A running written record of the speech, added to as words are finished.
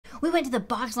We went to the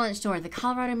box lunch store at the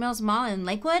Colorado Mills Mall in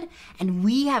Lakewood, and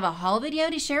we have a haul video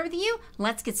to share with you.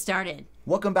 Let's get started.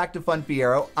 Welcome back to Fun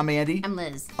Fiero. I'm Andy. I'm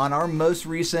Liz. On our most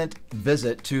recent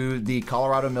visit to the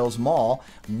Colorado Mills Mall,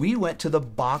 we went to the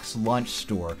box lunch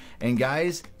store. And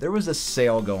guys, there was a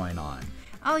sale going on.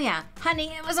 Oh yeah, honey,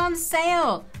 it was on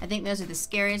sale. I think those are the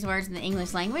scariest words in the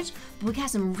English language, but we got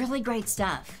some really great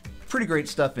stuff. Pretty great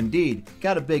stuff indeed.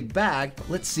 Got a big bag.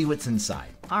 Let's see what's inside.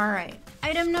 All right,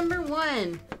 item number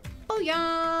 1. Oh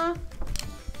yeah,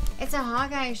 it's a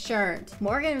Hawkeye shirt.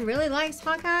 Morgan really likes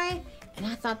Hawkeye, and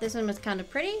I thought this one was kind of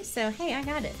pretty, so hey, I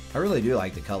got it. I really do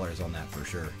like the colors on that for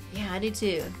sure. Yeah, I do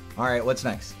too. All right, what's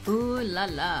next? Ooh la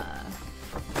la.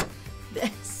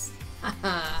 This.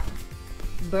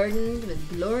 Burdened with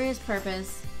glorious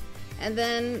purpose. And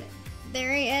then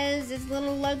there he is, his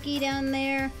little Loki down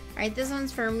there. All right, this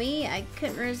one's for me. I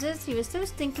couldn't resist. He was so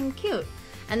stinking cute.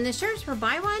 And the shirts for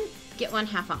buy one, get one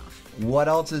half off. What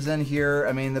else is in here?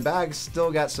 I mean, the bag's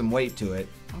still got some weight to it.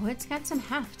 Oh, it's got some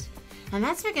heft. And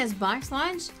that's because box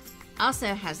lunch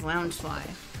also has lounge fly.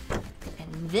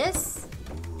 And this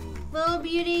little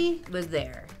beauty was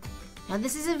there. Now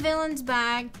this is a villain's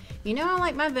bag. You know I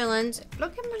like my villains.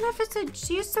 Look at Maleficent,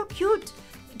 she is so cute.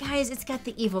 Guys, it's got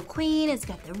the evil queen, it's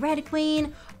got the red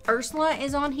queen, Ursula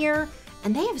is on here,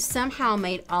 and they have somehow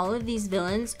made all of these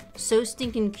villains so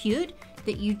stinking cute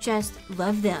that you just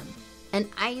love them. And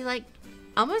I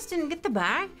almost didn't get the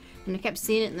bag, and I kept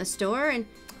seeing it in the store, and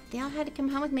they all had to come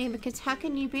home with me because how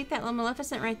can you beat that little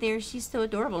Maleficent right there? She's so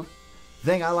adorable. The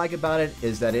thing I like about it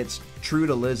is that it's true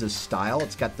to Liz's style.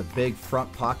 It's got the big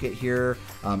front pocket here.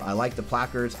 I like the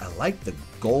placards. I like the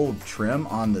gold trim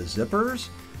on the zippers.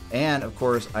 And of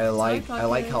course, I like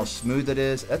how smooth it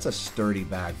is. That's a sturdy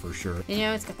bag for sure. You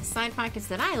know, it's got the side pockets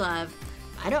that I love.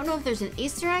 I don't know if there's an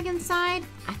Easter egg inside.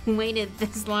 I waited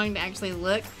this long to actually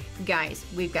look. Guys,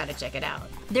 we've got to check it out.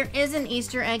 There is an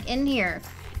Easter egg in here,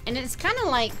 and it's kind of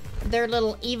like their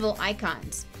little evil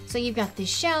icons. So you've got the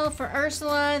shell for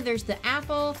Ursula, there's the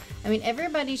apple. I mean,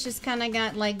 everybody's just kind of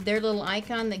got like their little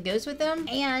icon that goes with them.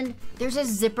 And there's a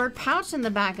zippered pouch in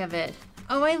the back of it.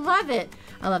 Oh, I love it.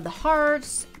 I love the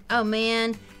hearts. Oh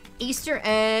man, Easter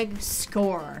egg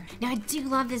score. Now I do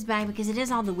love this bag because it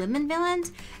is all the women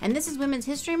villains, and this is Women's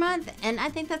History Month, and I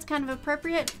think that's kind of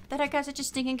appropriate that I got such a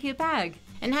stinking cute bag.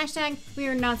 And hashtag, we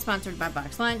are not sponsored by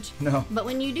Box Lunch. No. But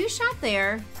when you do shop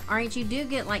there, alright, you do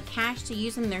get like cash to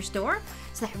use in their store,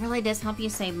 so that really does help you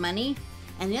save money.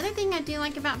 And the other thing I do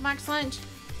like about Box Lunch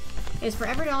is for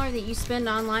every $1 that you spend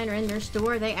online or in their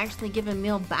store, they actually give a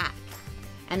meal back.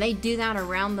 And they do that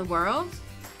around the world.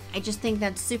 I just think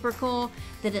that's super cool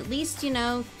that at least, you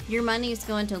know, your money is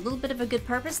going to a little bit of a good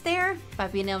purpose there by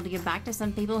being able to give back to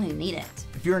some people who need it.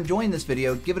 If you're enjoying this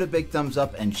video, give it a big thumbs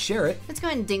up and share it. Let's go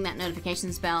ahead and ding that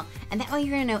notifications bell, and that way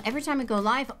you're gonna know every time we go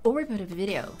live or we put up a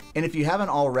video. And if you haven't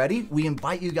already, we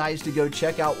invite you guys to go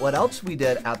check out what else we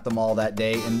did at the mall that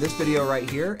day in this video right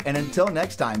here. And until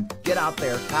next time, get out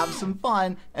there, have some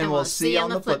fun, and we'll see you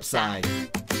on the flip side.